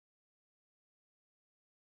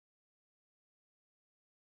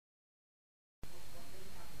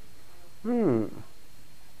Hmm.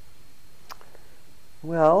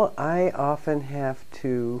 Well, I often have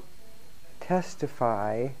to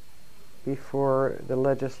testify before the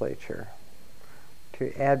legislature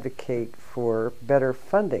to advocate for better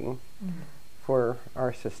funding for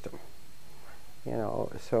our system. You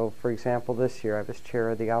know, so for example, this year I was chair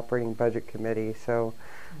of the operating budget committee, so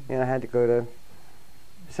you know, I had to go to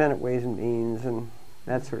Senate Ways and Means and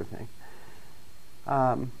that sort of thing.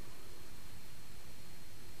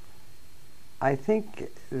 I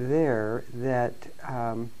think there that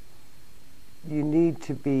you need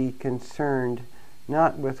to be concerned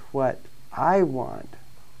not with what I want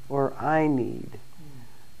or I need,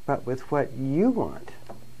 but with what you want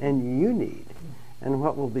and you need, and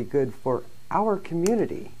what will be good for our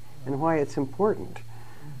community and why it's important.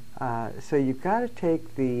 So you've got to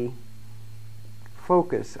take the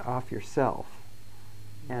focus off yourself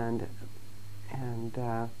and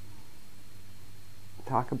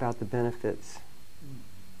talk about the benefits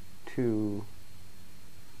to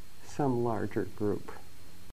some larger group.